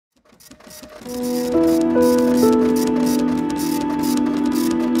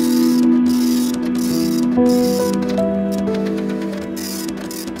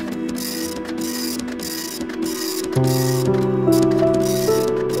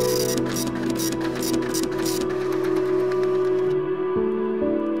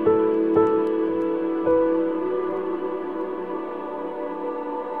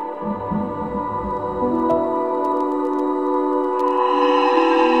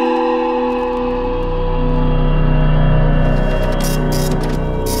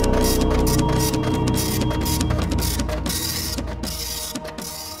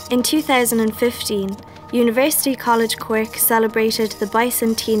In 2015, University College Cork celebrated the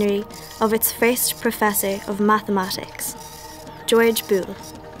bicentenary of its first professor of mathematics, George Boole.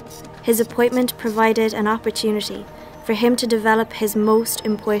 His appointment provided an opportunity for him to develop his most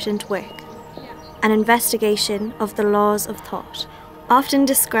important work, an investigation of the laws of thought. Often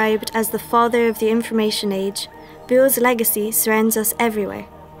described as the father of the information age, Boole's legacy surrounds us everywhere,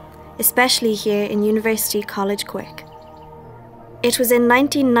 especially here in University College Cork. It was in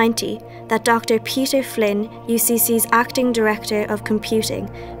 1990 that Dr. Peter Flynn, UCC's Acting Director of Computing,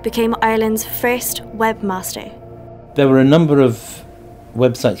 became Ireland's first webmaster. There were a number of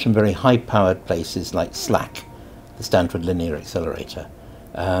websites from very high-powered places like SLAC, the Stanford Linear Accelerator,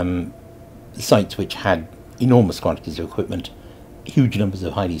 sites which had enormous quantities of equipment, huge numbers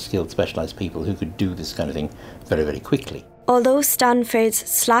of highly skilled, specialised people who could do this kind of thing very, very quickly. Although Stanford's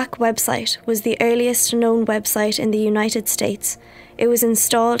SLAC website was the earliest known website in the United States, it was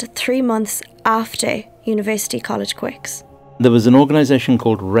installed 3 months after University College Cork's. There was an organisation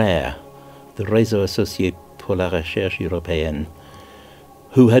called RARE, the Réseau Associé pour la Recherche Européenne,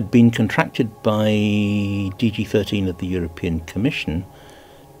 who had been contracted by DG13 of the European Commission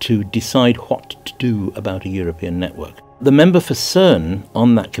to decide what to do about a European network. The member for CERN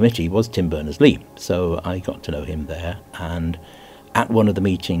on that committee was Tim Berners Lee, so I got to know him there, and at one of the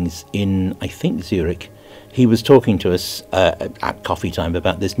meetings in, I think, Zurich, he was talking to us at coffee time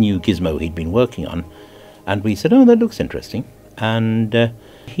about this new gizmo he'd been working on, and we said, oh, that looks interesting, and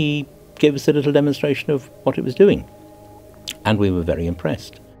he gave us a little demonstration of what it was doing, and we were very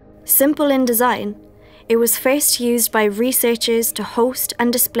impressed. Simple in design, it was first used by researchers to host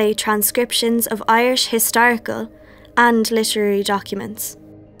and display transcriptions of Irish historical and literary documents.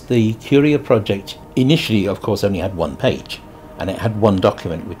 The Curia project initially, of course, only had one page, and it had one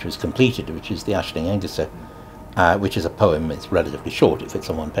document which was completed, which is the Ashling Engisa, which is a poem. It's relatively short, it fits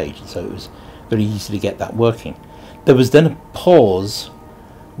on one page, and so it was very easy to get that working. There was then a pause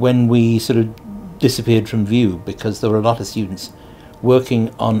when we sort of disappeared from view because there were a lot of students working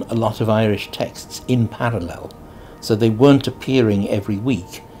on a lot of Irish texts in parallel, so they weren't appearing every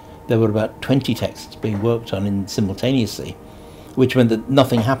week. There were about 20 texts being worked on simultaneously, which meant that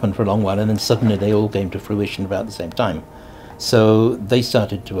nothing happened for a long while, and then suddenly they all came to fruition about the same time. So they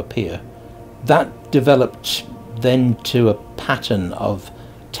started to appear. That developed then to a pattern of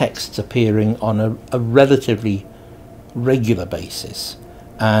texts appearing on a relatively regular basis,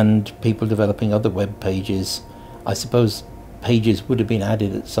 and people developing other web pages. I suppose pages would have been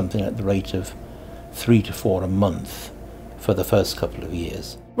added at something at the rate of 3 to 4 a month for the first couple of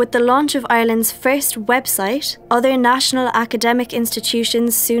years. With the launch of Ireland's first website, other national academic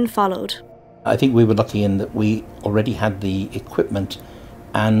institutions soon followed. I think we were lucky in that we already had the equipment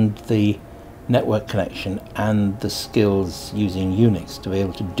and the network connection and the skills using Unix to be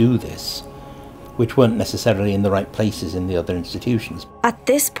able to do this, which weren't necessarily in the right places in the other institutions. At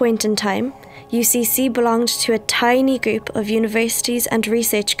this point in time, UCC belonged to a tiny group of universities and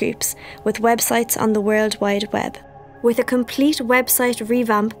research groups with websites on the World Wide Web. With a complete website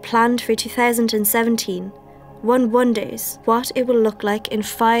revamp planned for 2017, one wonders what it will look like in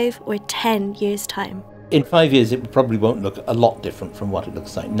 5 or 10 years' time. In 5 years, it probably won't look a lot different from what it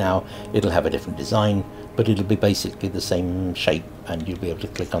looks like now. It'll have a different design, but it'll be basically the same shape, and you'll be able to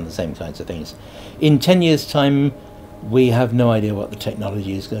click on the same kinds of things. In 10 years' time, we have no idea what the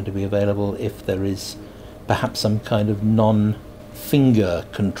technology is going to be available, if there is perhaps some kind of non-finger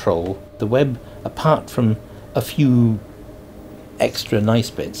control. The web, apart from a few extra nice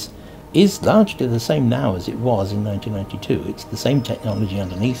bits, is largely the same now as it was in 1992. It's the same technology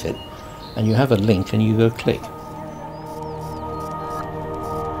underneath it, and you have a link and you go click.